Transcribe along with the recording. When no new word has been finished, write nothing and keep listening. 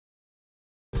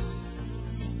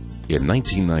In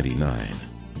 1999,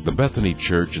 the Bethany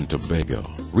Church in Tobago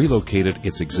relocated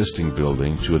its existing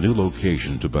building to a new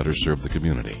location to better serve the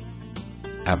community.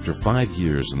 After 5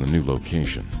 years in the new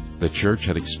location, the church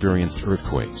had experienced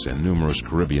earthquakes and numerous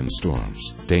Caribbean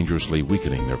storms, dangerously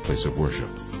weakening their place of worship.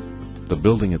 The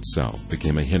building itself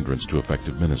became a hindrance to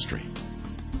effective ministry.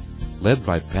 Led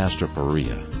by Pastor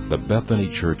Perea, the Bethany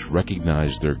Church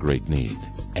recognized their great need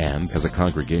and, as a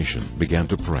congregation, began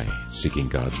to pray, seeking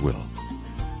God's will.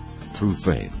 Through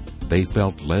faith, they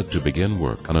felt led to begin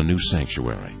work on a new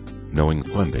sanctuary, knowing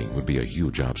funding would be a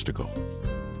huge obstacle.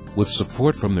 With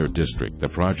support from their district, the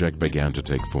project began to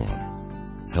take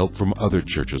form. Help from other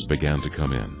churches began to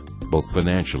come in, both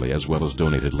financially as well as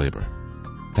donated labor.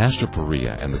 Pastor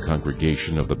Perea and the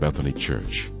congregation of the Bethany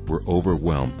Church were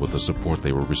overwhelmed with the support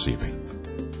they were receiving.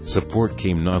 Support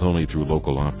came not only through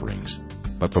local offerings,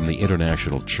 but from the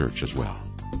international church as well.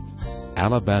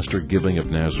 Alabaster giving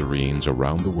of Nazarenes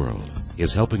around the world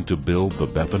is helping to build the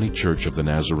Bethany Church of the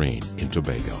Nazarene in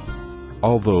Tobago.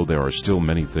 Although there are still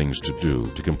many things to do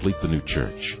to complete the new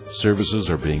church, services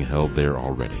are being held there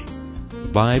already.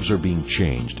 Lives are being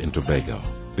changed in Tobago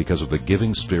because of the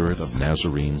giving spirit of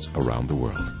Nazarenes around the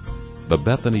world. The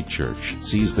Bethany Church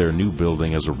sees their new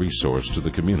building as a resource to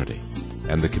the community,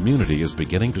 and the community is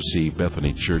beginning to see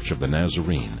Bethany Church of the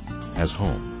Nazarene as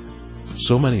home.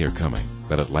 So many are coming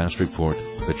that at last report,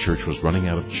 the church was running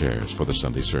out of chairs for the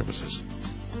Sunday services.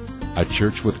 A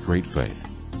church with great faith,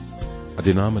 a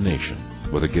denomination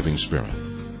with a giving spirit,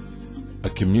 a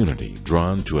community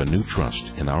drawn to a new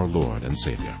trust in our Lord and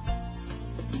Savior.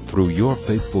 Through your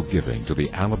faithful giving to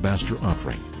the Alabaster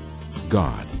offering,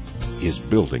 God is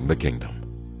building the kingdom.